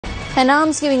An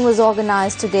almsgiving was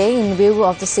organised today in view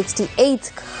of the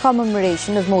 68th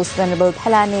commemoration of Most Venerable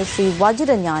Palane Sri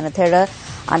Vajira Gnana thera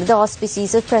under the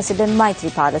auspices of President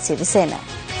Maithripala Sirisena.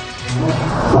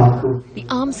 The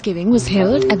almsgiving was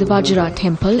held at the Vajira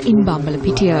temple in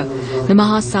Bambalapitiya. The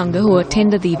Mahasangha who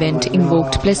attended the event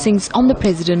invoked blessings on the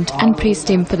President and praised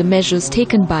him for the measures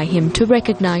taken by him to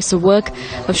recognize the work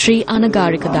of Sri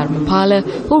Anagarika Dharmapala,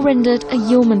 who rendered a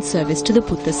yeoman service to the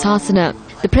Buddha Sasana.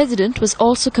 The President was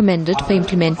also commended for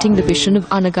implementing the vision of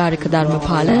Anagarika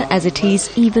Dharmapala as it is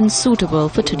even suitable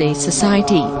for today's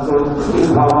society.